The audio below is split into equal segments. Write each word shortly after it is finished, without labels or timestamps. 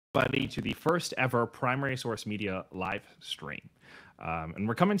everybody to the first ever Primary Source Media live stream. And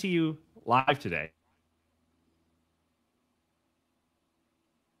we're coming to you live today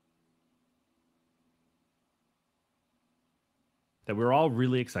that we're all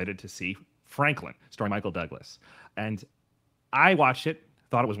really excited to see Franklin, starring Michael Douglas. And I watched it,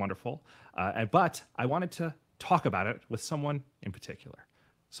 thought it was wonderful, but I wanted to talk about it with someone in particular,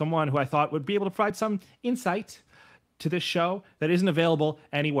 someone who I thought would be able to provide some insight to this show that isn't available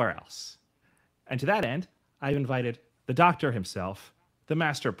anywhere else. And to that end, I've invited the doctor himself, the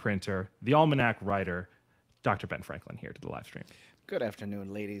master printer, the almanac writer, Dr. Ben Franklin, here to the live stream. Good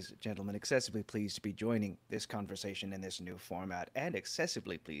afternoon, ladies and gentlemen. Excessively pleased to be joining this conversation in this new format, and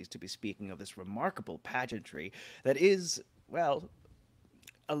excessively pleased to be speaking of this remarkable pageantry that is, well,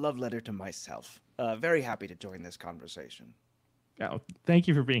 a love letter to myself. Very happy to join this conversation. Oh, thank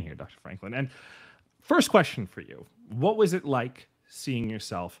you for being here, Dr. Franklin. And first question for you. What was it like seeing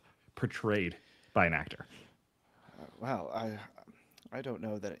yourself portrayed by an actor? Well, I don't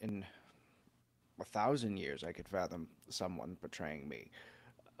know that in 1,000 years I could fathom someone portraying me.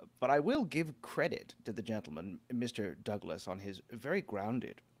 But I will give credit to the gentleman, Mr. Douglas, on his very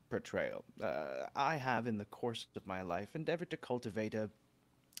grounded portrayal. I have, in the course of my life, endeavored to cultivate a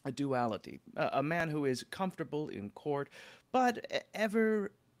duality, a man who is comfortable in court, but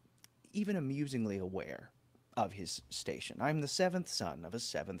ever even amusingly aware of his station. I'm the seventh son of a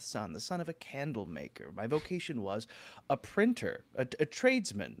seventh son, the son of a candle maker. My vocation was a printer, a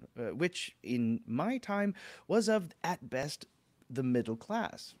tradesman, which in my time was of, at best, the middle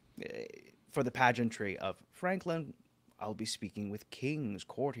class. For the pageantry of Franklin, I'll be speaking with kings,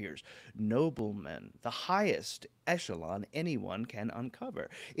 courtiers, noblemen, the highest echelon anyone can uncover.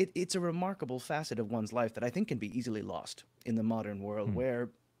 It's a remarkable facet of one's life that I think can be easily lost in the modern world, where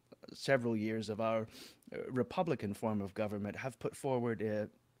several years of our Republican form of government have put forward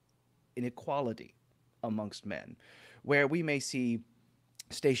inequality amongst men, where we may see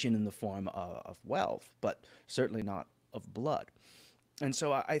station in the form of wealth, but certainly not of blood. And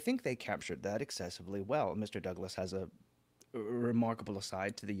so I think they captured that excessively well. Mr. Douglas has a remarkable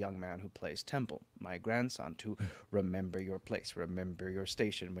aside to the young man who plays Temple, my grandson, to remember your place, remember your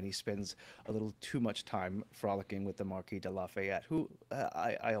station, when he spends a little too much time frolicking with the Marquis de Lafayette, who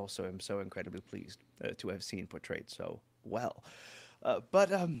I also am so incredibly pleased to have seen portrayed so well.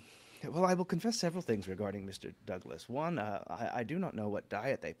 Well, I will confess several things regarding Mr. Douglas. One, I do not know what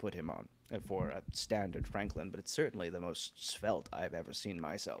diet they put him on for a standard Franklin, but it's certainly the most svelte I've ever seen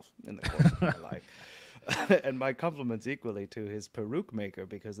myself in the course of my life. And my compliments equally to his peruke maker,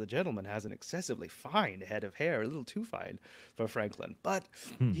 because the gentleman has an excessively fine head of hair, a little too fine for Franklin. But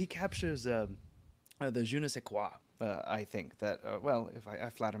he captures the je ne sais quoi, I think, that, well, if I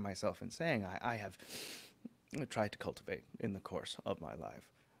flatter myself in saying I have tried to cultivate in the course of my life.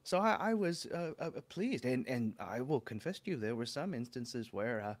 So I was pleased, and I will confess to you, there were some instances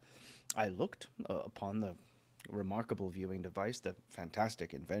where I looked upon the remarkable viewing device, the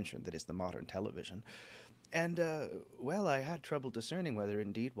fantastic invention that is the modern television. And, well, I had trouble discerning whether it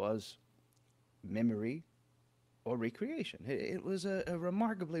indeed was memory or recreation. It was a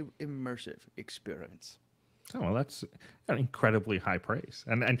remarkably immersive experience. Oh, well, that's an incredibly high praise.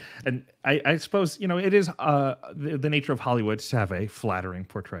 And I suppose, you know, it is the nature of Hollywood to have a flattering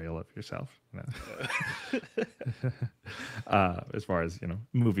portrayal of yourself, you know? As far as, you know,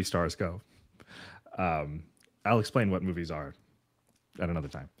 movie stars go. I'll explain what movies are at another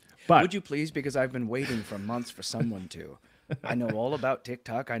time. But Would you please? Because I've been waiting for months for someone to. I know all about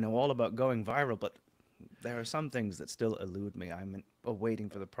TikTok. I know all about going viral, but there are some things that still elude me. I'm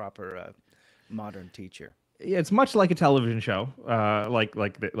waiting for the proper modern teacher. yeah, it's much like a television show,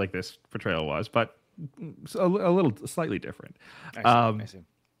 like this portrayal was, but a little slightly different. I see. I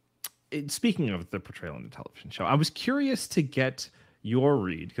see. Speaking of the portrayal in the television show, I was curious to get your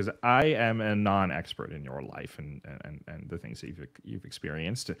read, because I am a non-expert in your life and the things that you've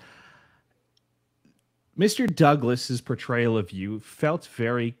experienced. Mr. Douglas's portrayal of you felt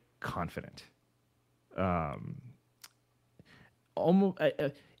very confident. Almost,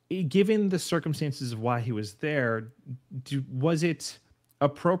 given the circumstances of why he was there, was it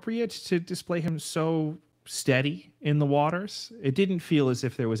appropriate to display him so steady in the waters? It didn't feel as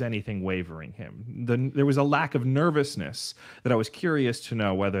if there was anything wavering him. There was a lack of nervousness that I was curious to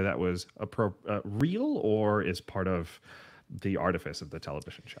know whether that was real or is part of the artifice of the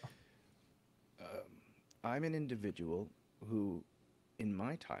television show. I'm an individual who, in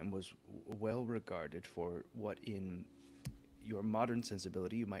my time, was well regarded for what, in your modern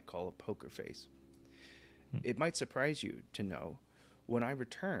sensibility, you might call a poker face. It might surprise you to know, when I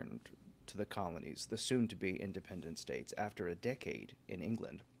returned to the colonies, the soon-to-be independent states, after a decade in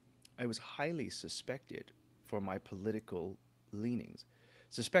England, I was highly suspected for my political leanings,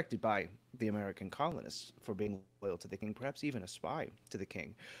 suspected by the American colonists for being loyal to the king, perhaps even a spy to the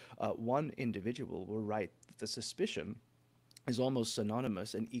king. One individual will write that the suspicion is almost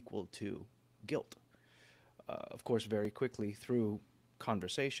synonymous and equal to guilt. Of course, very quickly through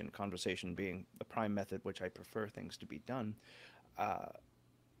conversation being the prime method which I prefer things to be done, uh,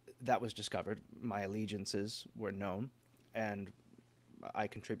 that was discovered. My allegiances were known, and I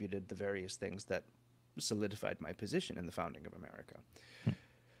contributed the various things that solidified my position in the founding of America.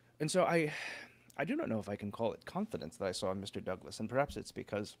 And so I do not know if I can call it confidence that I saw in Mr. Douglas, and perhaps it's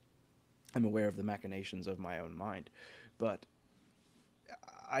because I'm aware of the machinations of my own mind, but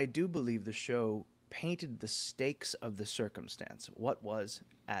I do believe the show painted the stakes of the circumstance, what was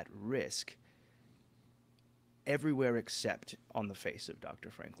at risk, everywhere except on the face of Dr.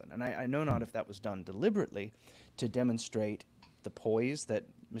 Franklin. And I know not if that was done deliberately to demonstrate the poise that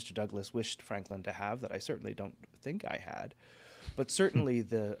Mr. Douglas wished Franklin to have, that I certainly don't think I had, but certainly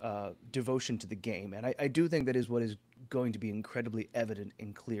the devotion to the game. And I do think that is what is going to be incredibly evident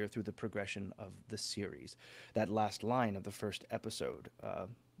and clear through the progression of the series. That last line of the first episode,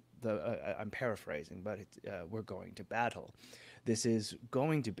 I'm paraphrasing, but we're going to battle. This is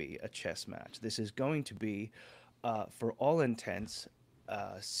going to be a chess match. This is going to be, for all intents,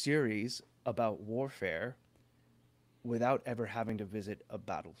 a series about warfare without ever having to visit a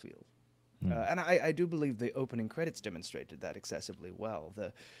battlefield. And I do believe the opening credits demonstrated that excessively well.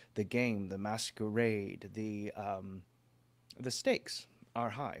 The game, the masquerade, the stakes are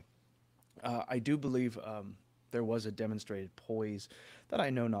high. I do believe there was a demonstrated poise that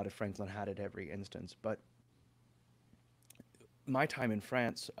I know not if Franklin had at every instance, but my time in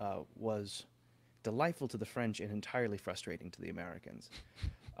France was delightful to the French and entirely frustrating to the Americans.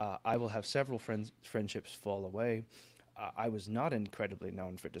 I will have several friendships fall away. I was not incredibly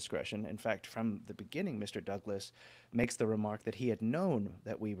known for discretion. In fact, from the beginning, Mr. Douglas makes the remark that he had known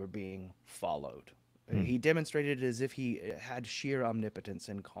that we were being followed. He demonstrated it as if he had sheer omnipotence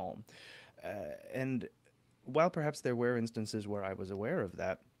and calm. And while perhaps there were instances where I was aware of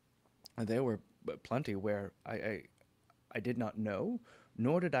that, there were plenty where I did not know,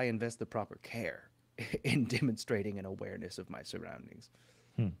 nor did I invest the proper care in demonstrating an awareness of my surroundings.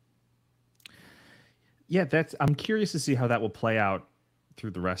 Yeah, I'm curious to see how that will play out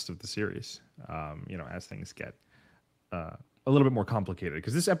through the rest of the series. As things get a little bit more complicated.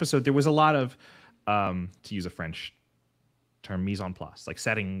 Because this episode, there was a lot of, to use a French term, mise en place, like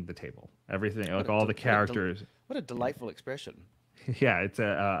setting the table, everything, like all the characters. What a delightful expression. Yeah, it's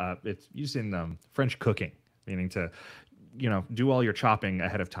used in French cooking, meaning to, do all your chopping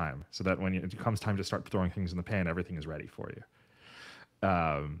ahead of time, so that when it comes time to start throwing things in the pan, everything is ready for you.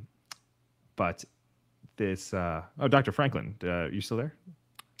 But this, Dr. Franklin, you still there?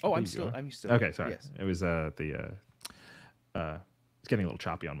 Oh, I'm still. Okay, sorry. Yes. It was it's getting a little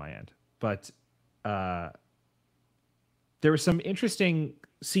choppy on my end, but there were some interesting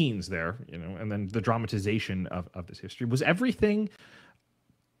scenes there, and then the dramatization of this history. Was everything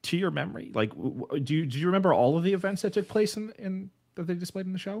to your memory? Like, do you remember all of the events that took place in that they displayed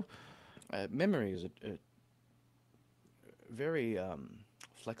in the show? Memory is a very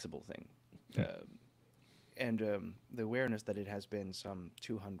flexible thing. And the awareness that it has been some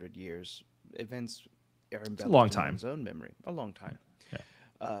 200 years, events are embellished long in time. one's own memory. A long time.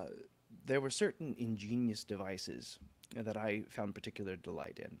 Yeah. There were certain ingenious devices that I found particular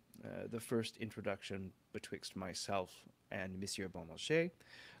delight in. The first introduction betwixt myself and Monsieur Beaumarchais,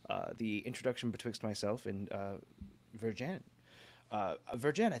 the introduction betwixt myself and Virgin.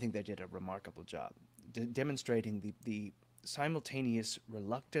 Virgin, I think they did a remarkable job demonstrating the simultaneous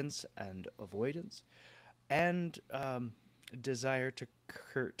reluctance and avoidance and desire to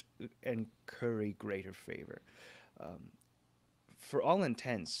curry greater favor. For all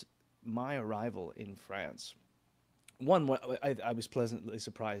intents, my arrival in France, I was pleasantly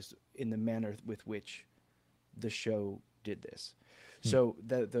surprised in the manner with which the show did this. So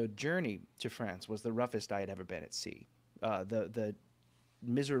the journey to France was the roughest I had ever been at sea. The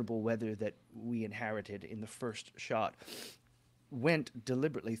miserable weather that we inherited in the first shot went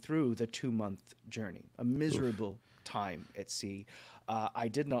deliberately through the 2-month journey, a miserable time at sea. I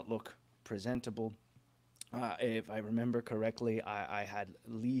did not look presentable. If I remember correctly, I had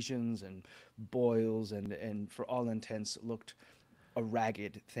lesions and boils and for all intents looked a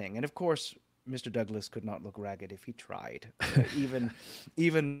ragged thing. And of course, Mr. Douglas could not look ragged if he tried.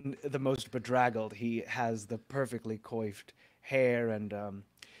 Even the most bedraggled, he has the perfectly coiffed hair, and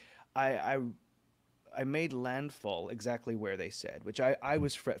I made landfall exactly where they said, which I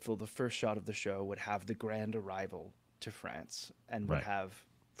was fretful. The first shot of the show would have the grand arrival to France and would Right. have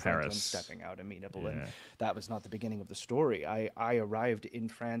Franklin Paris. stepping out amenable. And Yeah. that was not the beginning of the story. I arrived in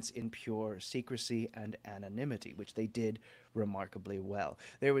France in pure secrecy and anonymity, which they did remarkably well.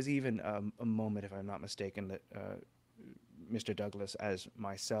 There was even a moment, if I'm not mistaken, that Mr. Douglas, as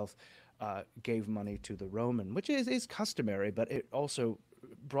myself, gave money to the Roman, which is customary, but it also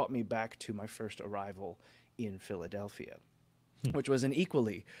brought me back to my first arrival in Philadelphia, which was an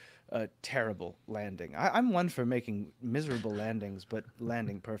equally terrible landing. I'm one for making miserable landings, but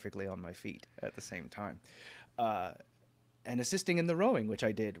landing perfectly on my feet at the same time. Uh, and assisting in the rowing, which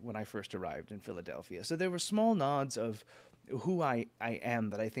I did when I first arrived in Philadelphia. So there were small nods of who I am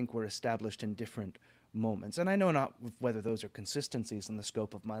that I think were established in different moments. And I know not whether those are consistencies in the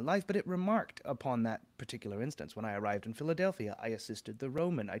scope of my life, but it remarked upon that particular instance. When I arrived in Philadelphia, I assisted the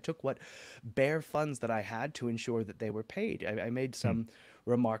Roman. I took what bare funds that I had to ensure that they were paid. I made some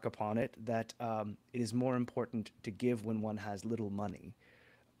remark upon it that it is more important to give when one has little money.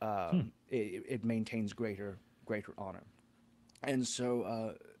 It maintains greater honor. And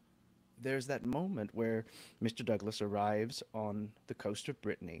so there's that moment where Mr. Douglas arrives on the coast of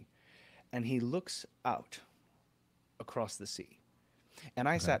Brittany and he looks out across the sea. And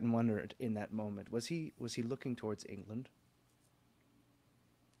I Okay. sat and wondered in that moment, was he looking towards England?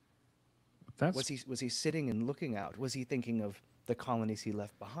 That's Was he sitting and looking out? Was he thinking of the colonies he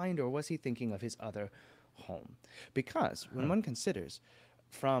left behind, or was he thinking of his other home? Because when huh. one considers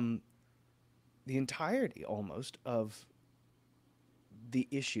from the entirety almost of the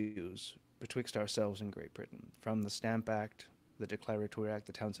issues betwixt ourselves and Great Britain, from the Stamp Act, the Declaratory Act,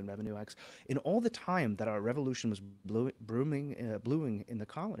 the Townsend Revenue Acts, in all the time that our revolution was brewing in the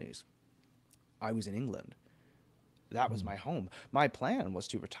colonies, I was in England. That was my home. My plan was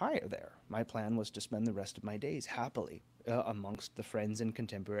to retire there. My plan was to spend the rest of my days happily amongst the friends and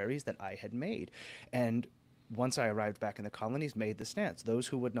contemporaries that I had made. And once I arrived back in the colonies, made the stance. Those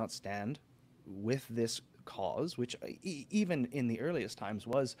who would not stand with this cause, which even in the earliest times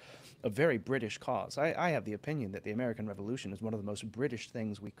was a very British cause. I have the opinion that the American Revolution is one of the most British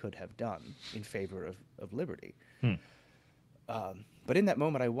things we could have done in favor of liberty. Hmm. But in that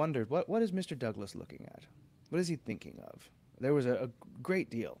moment, I wondered, what is Mr. Douglas looking at? What is he thinking of? There was a great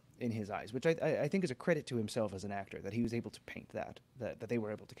deal in his eyes, which I think is a credit to himself as an actor, that he was able to paint that they were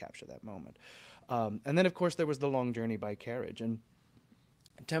able to capture that moment. And then, of course, there was the long journey by carriage. And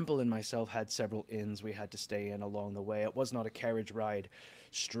Temple and myself had several inns we had to stay in along the way. It was not a carriage ride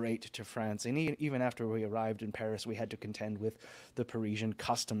straight to France. And even after we arrived in Paris, we had to contend with the Parisian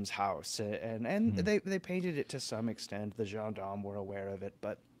customs house. And Hmm. they painted it to some extent. The gendarmes were aware of it,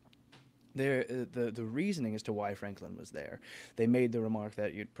 but the reasoning as to why Franklin was there. They made the remark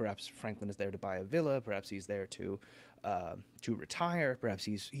that perhaps Franklin is there to buy a villa, perhaps he's there to retire, perhaps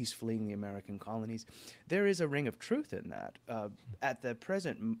he's fleeing the American colonies. There is a ring of truth in that. At the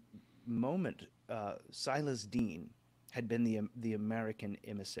present moment, Silas Deane had been the American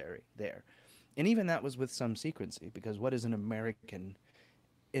emissary there, and even that was with some secrecy, because what is an American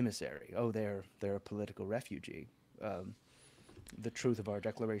emissary? Oh, they're a political refugee. The truth of our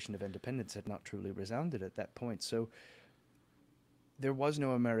Declaration of Independence had not truly resounded at that point. So there was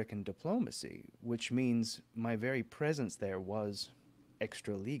no American diplomacy, which means my very presence there was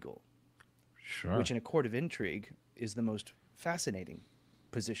extra legal, Sure. which in a court of intrigue is the most fascinating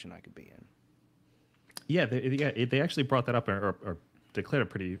position I could be in. Yeah, they actually brought that up or declared it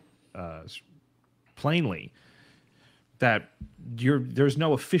pretty plainly that there's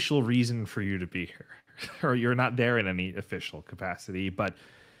no official reason for you to be here, or you're not there in any official capacity. But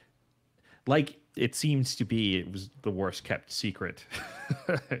like it seems to be, it was the worst kept secret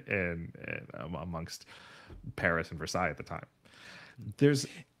amongst Paris and Versailles at the time. There's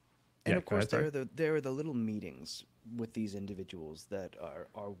And yeah, of go course, ahead, sorry. there are the little meetings with these individuals that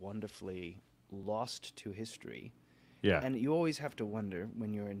are wonderfully lost to history. Yeah, And you always have to wonder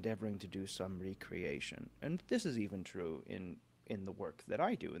when you're endeavoring to do some recreation. And this is even true in the work that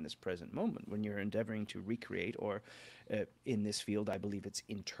I do in this present moment. When you're endeavoring to recreate, or in this field, I believe it's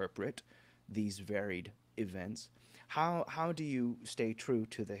interpret these varied events, how do you stay true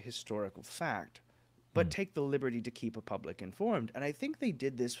to the historical fact, but take the liberty to keep a public informed? And I think they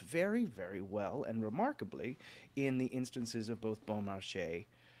did this very, very well and remarkably in the instances of both Beaumarchais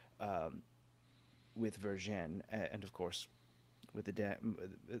um, with Vergennes, and of course with the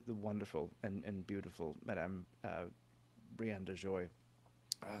wonderful and beautiful Madame Brienne de Joy.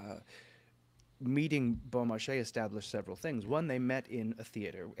 Uh, Meeting Beaumarchais established several things. One, they met in a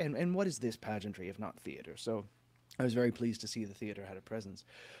theater. And what is this pageantry if not theater? So I was very pleased to see the theater had a presence.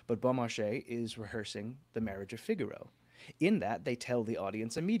 But Beaumarchais is rehearsing The Marriage of Figaro. In that, they tell the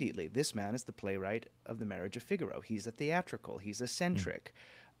audience immediately, this man is the playwright of The Marriage of Figaro. He's a theatrical, he's eccentric.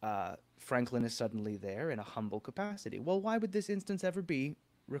 Franklin is suddenly there in a humble capacity. Well, why would this instance ever be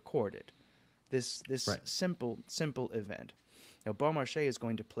recorded? This Right. simple event. Now, Beaumarchais is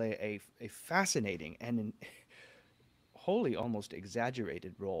going to play a fascinating and wholly almost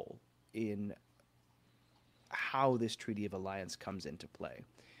exaggerated role in how this Treaty of Alliance comes into play.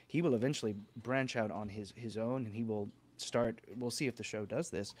 He will eventually branch out on his own, and he will start. We'll see if the show does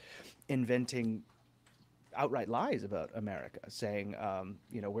this, inventing outright lies about America, saying,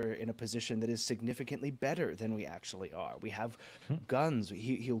 we're in a position that is significantly better than we actually are. We have guns.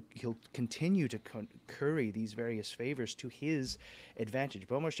 He'll continue to curry these various favors to his advantage.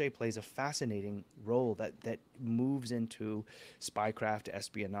 Beaumarchais plays a fascinating role that moves into spycraft,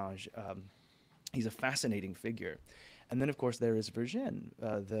 espionage. He's a fascinating figure. And then, of course, there is Vergennes,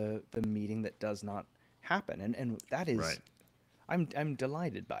 the meeting that does not happen, and that is, Right. I'm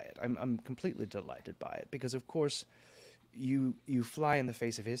delighted by it. I'm completely delighted by it because, of course, you fly in the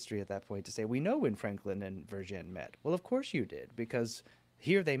face of history at that point to say we know when Franklin and Vergennes met. Well, of course you did, because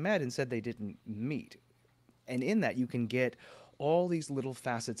here they met and said they didn't meet, and in that you can get all these little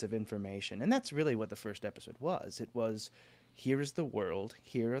facets of information, and that's really what the first episode was. It was, here is the world,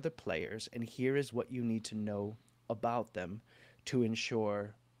 here are the players, and here is what you need to know about them to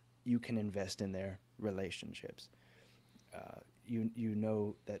ensure you can invest in their relationships. You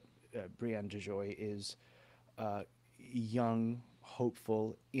know that Brienne de Joy is young,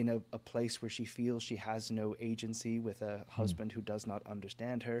 hopeful, in a place where she feels she has no agency, with a husband who does not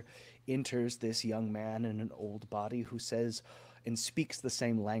understand her. Enters this young man in an old body who says and speaks the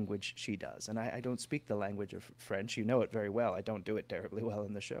same language she does. And I don't speak the language of French. You know it very well. I don't do it terribly well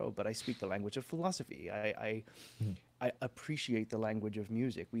in the show, but I speak the language of philosophy. I appreciate the language of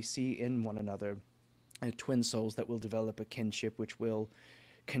music. We see in one another twin souls that will develop a kinship which will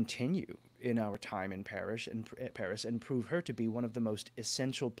continue in our time in Paris and prove her to be one of the most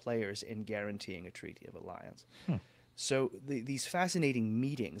essential players in guaranteeing a treaty of alliance. So these fascinating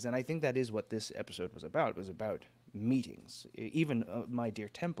meetings, and I think that is what this episode was about. It was about meetings. Even my dear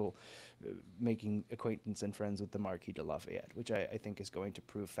Temple making acquaintance and friends with the Marquis de Lafayette, which I think is going to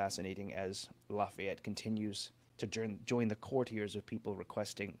prove fascinating as Lafayette continues to join the courtiers of people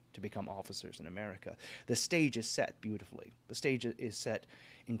requesting to become officers in America. The stage is set beautifully. The stage is set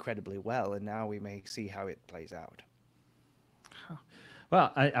incredibly well, and now we may see how it plays out.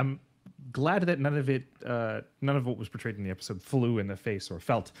 Well, I'm glad that none of what was portrayed in the episode flew in the face or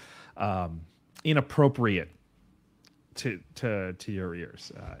felt inappropriate to your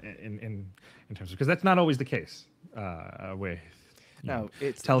ears in terms of, because that's not always the case with Now,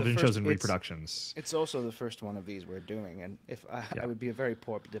 it's television shows and reproductions. It's also the first one of these we're doing, and if I would be a very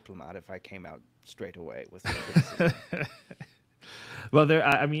poor diplomat if I came out straight away with this. Well, there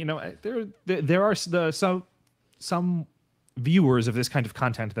are some viewers of this kind of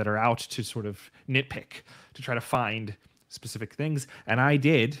content that are out to sort of nitpick, to try to find specific things, and I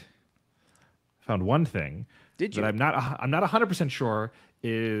found one thing Did you? that I'm not 100% sure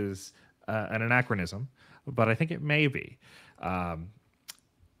is an anachronism, but I think it may be.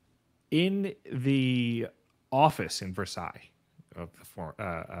 In the office in Versailles,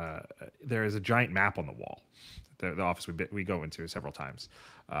 there is a giant map on the wall. The office we go into several times.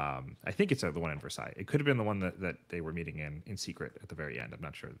 I think it's the one in Versailles. It could have been the one that they were meeting in secret at the very end. I'm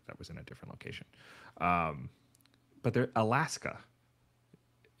not sure that was in a different location. But Alaska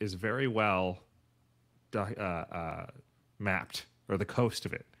is very well mapped, or the coast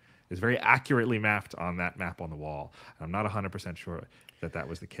of it is very accurately mapped on that map on the wall. And I'm not 100% sure that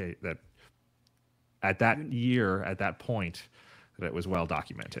was the case, that at that point, that it was well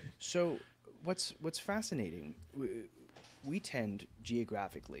documented. So what's fascinating, we tend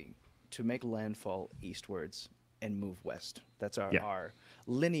geographically to make landfall eastwards and move west. That's our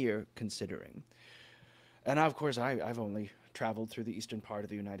linear considering. And of course, I've only traveled through the eastern part of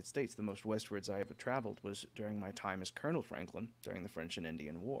the United States. The most westwards I ever traveled was during my time as Colonel Franklin during the French and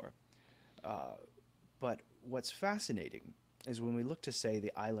Indian War. But what's fascinating is when we look to, say,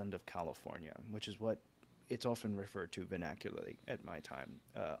 the island of California, which is what it's often referred to vernacularly at my time,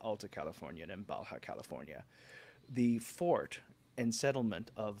 Alta California and Baja California. The fort and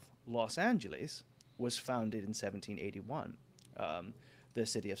settlement of Los Angeles was founded in 1781. The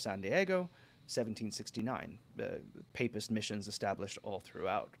city of San Diego, 1769. Papist missions established all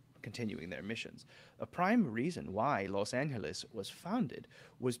throughout, continuing their missions. A prime reason why Los Angeles was founded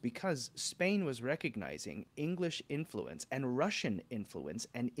was because Spain was recognizing English influence and Russian influence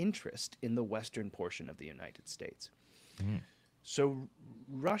and interest in the western portion of the United States. So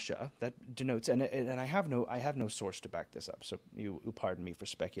Russia, that denotes, and I have no source to back this up, so you pardon me for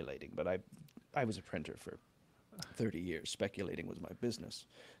speculating, but I was a printer for 30 years. Speculating was my business.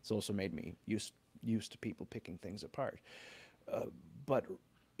 It's also made me used to people picking things apart. But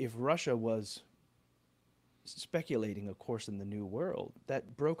if Russia was speculating a course in the new world,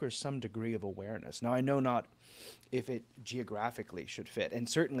 that brokers some degree of awareness. Now, I know not if it geographically should fit, and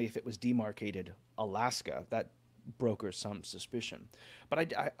certainly if it was demarcated Alaska, that brokers some suspicion.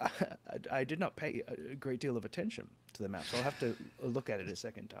 But I did not pay a great deal of attention to the map, so I'll have to look at it a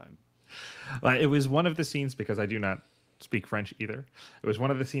second time. It was one of the scenes, because I do not speak French either. It was one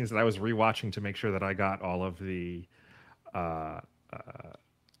of the scenes that I was rewatching to make sure that I got all of the uh,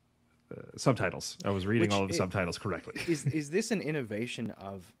 subtitles. I was reading Which all of the subtitles correctly. is this an innovation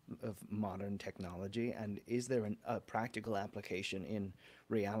of modern technology, and is there a practical application in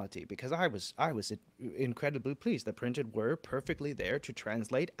reality? Because I was incredibly pleased. The printed word perfectly there to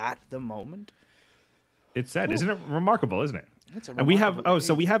translate at the moment. It said, isn't it remarkable, isn't it? That's a And we have, remarkable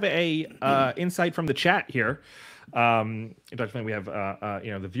so we feat. have a insight from the chat here. Dr. Flynn, we have,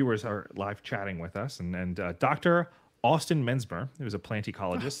 the viewers are live chatting with us, and Dr. Austin Mensmer, who is a plant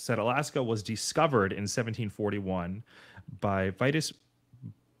ecologist, said Alaska was discovered in 1741 by Vitus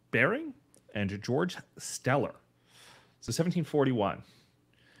Bering and George Steller. So 1741.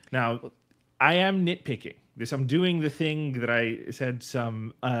 Now, I am nitpicking this. I'm doing the thing that I said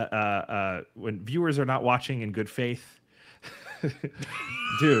some when viewers are not watching in good faith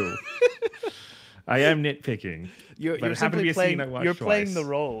do. I am nitpicking. You're, but you're it happened to be simply a playing. scene I watched You're playing the twice.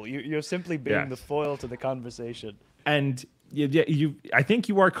 role. You're simply being the Yes. foil to the conversation. And I think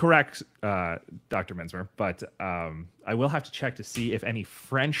you are correct, Dr. Mensmer, but I will have to check to see if any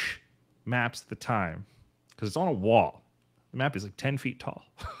French maps at the time, because it's on a wall. The map is like 10 feet tall.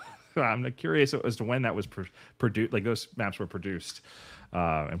 I'm curious as to when that was produced, like those maps were produced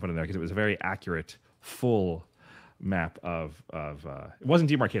and put in there, because it was a very accurate, full map of it wasn't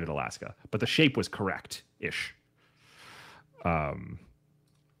demarcated Alaska, but the shape was correct-ish.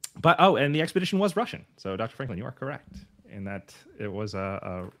 But and the expedition was Russian. So Dr. Franklin, you are correct in that it was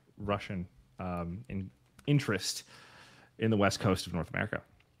a Russian interest in the west coast of North America.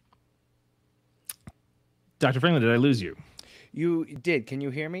 Dr. Franklin, did I lose you? You did. Can you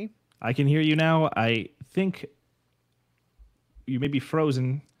hear me? I can hear you now. I think you may be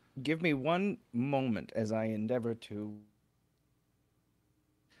frozen. Give me one moment as I endeavor to.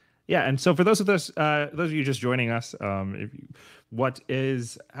 Yeah, and so for those of you just joining us, what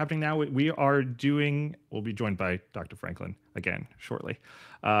is happening now? We'll be joined by Dr. Franklin again shortly,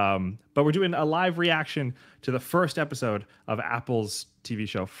 but we're doing a live reaction to the first episode of Apple's TV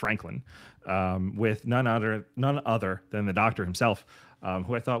show Franklin, with none other than the Doctor himself,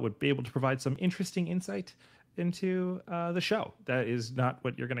 who I thought would be able to provide some interesting insight into the show. That is not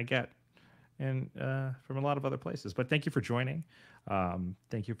what you're going to get from a lot of other places. But thank you for joining.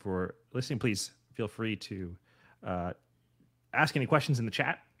 Thank you for listening. Please feel free to ask any questions in the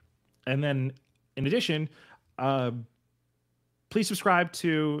chat. And then, in addition, please subscribe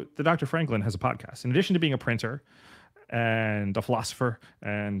to the Dr. Franklin has a podcast. In addition to being a printer and a philosopher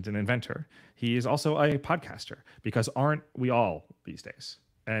and an inventor, he is also a podcaster, because aren't we all these days?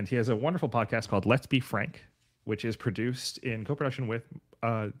 And he has a wonderful podcast called Let's Be Frank, which is produced in co-production with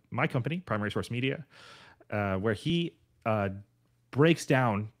my company, Primary Source Media, where he breaks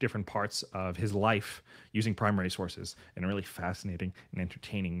down different parts of his life using primary sources in a really fascinating and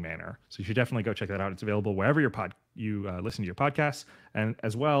entertaining manner. So you should definitely go check that out. It's available wherever you listen to your podcasts, and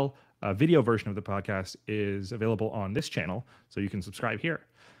as well, a video version of the podcast is available on this channel, so you can subscribe here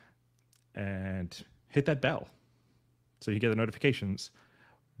and hit that bell so you get the notifications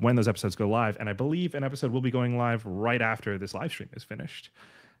when those episodes go live. And I believe an episode will be going live right after this live stream is finished.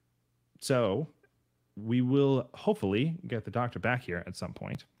 So we will hopefully get the Doctor back here at some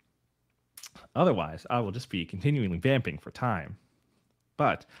point. Otherwise, I will just be continually vamping for time.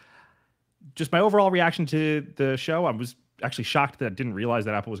 But just my overall reaction to the show, I was actually shocked that I didn't realize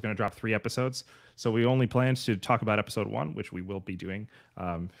that Apple was going to drop 3 episodes. So we only planned to talk about episode 1, which we will be doing,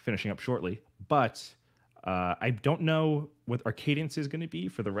 finishing up shortly. But I don't know what our cadence is going to be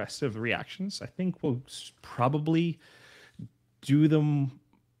for the rest of the reactions. I think we'll probably do them.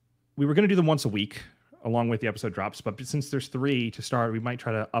 We were going to do them once a week along with the episode drops, but since there's 3 to start, we might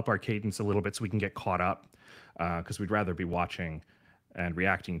try to up our cadence a little bit so we can get caught up, because we'd rather be watching and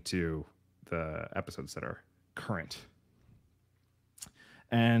reacting to the episodes that are current.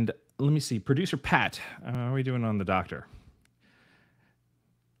 And let me see, producer Pat, how are we doing on the Doctor?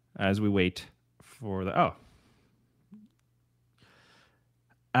 As we wait for the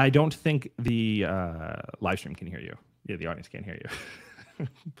I don't think the live stream can hear you. Yeah, the audience can't hear you.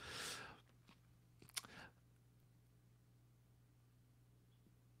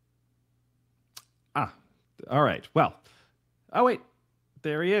 All right. Well, oh, wait.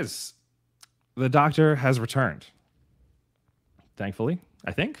 There he is. The doctor has returned. Thankfully,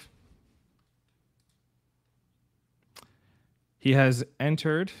 I think. He has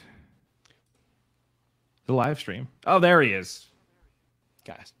entered the live stream. Oh, there he is.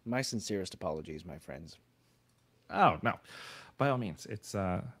 Guys, my sincerest apologies, my friends. Oh, no. By all means. It's,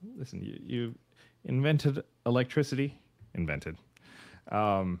 listen, you invented electricity. Invented.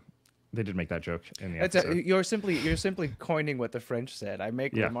 They did make that joke in the episode. You're simply coining what the French said. I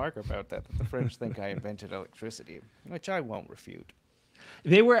make a Yeah. remark about that the French think I invented electricity, which I won't refute.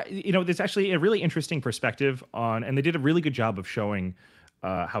 They were, there's actually a really interesting perspective on, and they did a really good job of showing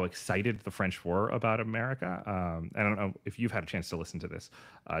how excited the French were about America. I don't know if you've had a chance to listen to this,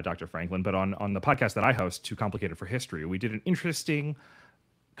 Dr. Franklin, but on the podcast that I host, Too Complicated for History, we did an interesting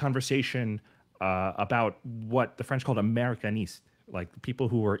conversation about what the French called Americanistes, like people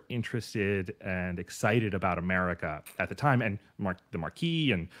who were interested and excited about America at the time, and the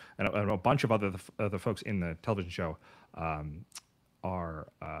Marquis and a bunch of other folks in the television show are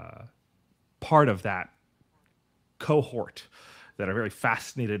part of that cohort that are very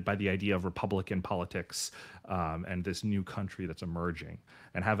fascinated by the idea of Republican politics and this new country that's emerging,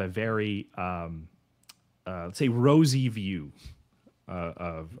 and have a very, let's say, rosy view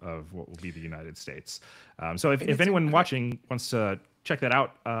of what will be the United States. So if anyone watching wants to check that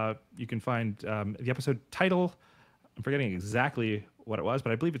out, you can find the episode title. I'm forgetting exactly what it was,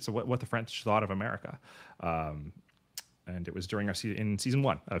 but I believe it's what the French thought of America. And it was during in season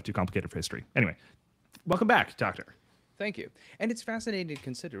 1 of Too Complicated for History. Anyway, welcome back, Doctor. Thank you. And it's fascinating to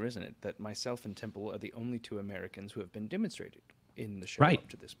consider, isn't it, that myself and Temple are the only 2 Americans who have been demonstrated in the show up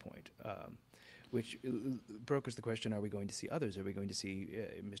to this point. Which brokers the question, are we going to see others? Are we going to see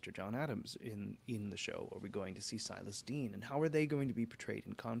Mr. John Adams in the show? Are we going to see Silas Dean? And how are they going to be portrayed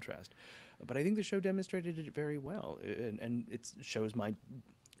in contrast? But I think the show demonstrated it very well. And it shows my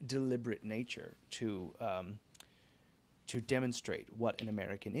deliberate nature to demonstrate what an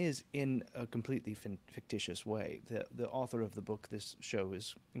American is in a completely fictitious way. The author of the book this show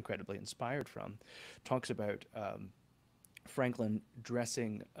is incredibly inspired from talks about Franklin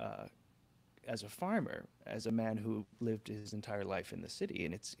dressing as a farmer, as a man who lived his entire life in the city,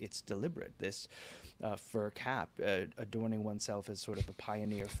 and it's deliberate. This fur cap, adorning oneself as sort of a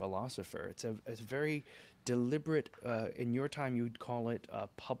pioneer philosopher. It's a very deliberate. In your time, you'd call it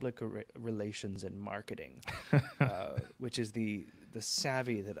public relations and marketing, which is the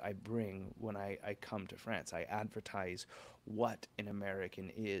savvy that I bring when I come to France. I advertise what an American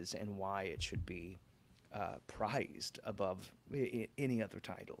is and why it should be prized above any other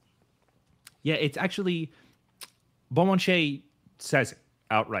title. Yeah, it's actually, Beaumarchais says it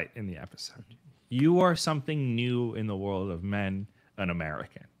outright in the episode. You are something new in the world of men, an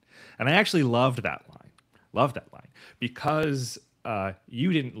American. And I actually loved that line, because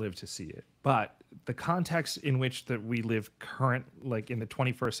you didn't live to see it. But the context in which that we live like in the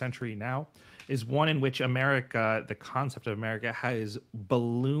 21st century now, is one in which America, the concept of America, has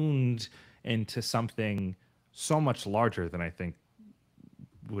ballooned into something so much larger than I think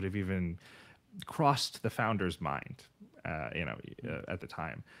would have even crossed the founder's mind, at the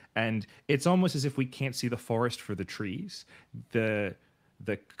time. And it's almost as if we can't see the forest for the trees. The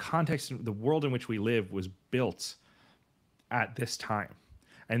context, the world in which we live was built at this time.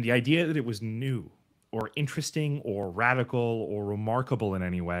 And the idea that it was new or interesting or radical or remarkable in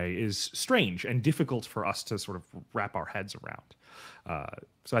any way is strange and difficult for us to sort of wrap our heads around.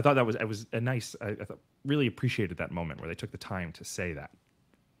 So I thought it was a nice, I really appreciated that moment where they took the time to say that.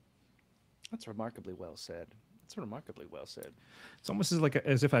 That's remarkably well said. It's almost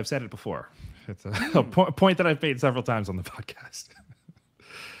as if I've said it before. It's a point that I've made several times on the podcast.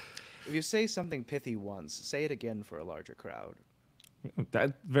 If you say something pithy once, say it again for a larger crowd.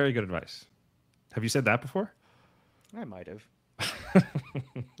 That's very good advice. Have you said that before? I might have.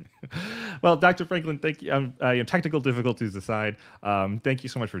 Well, Dr. Franklin, thank you. Technical difficulties aside, thank you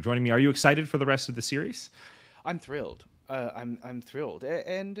so much for joining me. Are you excited for the rest of the series? I'm thrilled. I'm thrilled,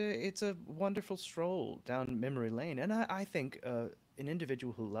 and it's a wonderful stroll down memory lane. And I think an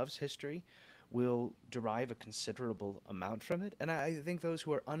individual who loves history will derive a considerable amount from it. And I think those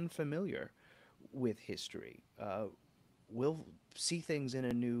who are unfamiliar with history will see things in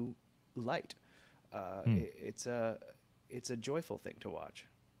a new light. It's a joyful thing to watch.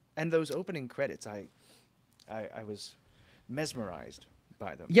 And those opening credits, I was mesmerized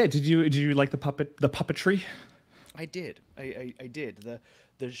by them. Yeah, did you like the puppetry? I did. I did.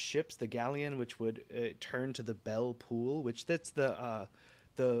 The ships, the galleon, which would turn to the Belle Pool, which that's the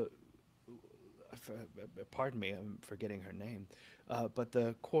pardon me, I'm forgetting her name, but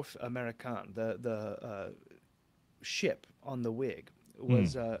the Coif Americain, the ship on the wig Hmm.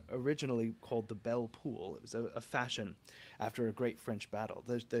 was originally called the Belle Poule. It was a fashion after a great French battle.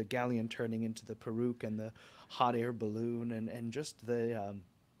 The galleon turning into the peruke and the hot air balloon, and just the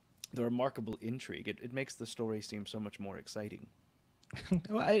remarkable intrigue. It makes the story seem so much more exciting.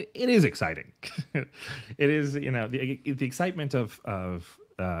 Well, it is exciting. It is, the excitement of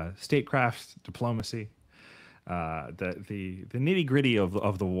statecraft diplomacy, the nitty gritty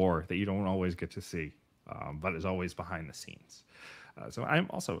of the war that you don't always get to see, but is always behind the scenes. So I'm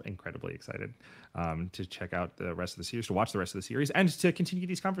also incredibly excited to check out the rest of the series, to watch the rest of the series, and to continue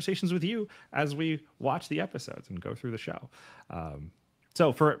these conversations with you as we watch the episodes and go through the show.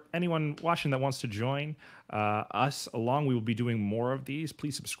 So for anyone watching that wants to join us along, we will be doing more of these.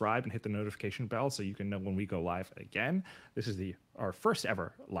 Please subscribe and hit the notification bell so you can know when we go live again. This is our first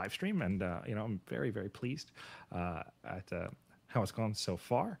ever live stream, and I'm very, very pleased at how it's gone so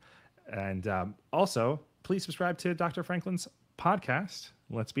far. And also, please subscribe to Dr. Franklin's podcast,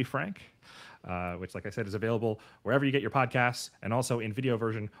 Let's Be Frank, which, like I said, is available wherever you get your podcasts and also in video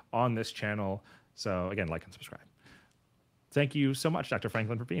version on this channel. So again, like and subscribe. Thank you so much, Dr.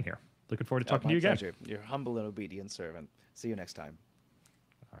 Franklin, for being here. Looking forward to talking to you again. Pleasure. Your humble and obedient servant. See you next time.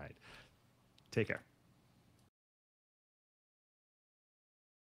 All right. Take care.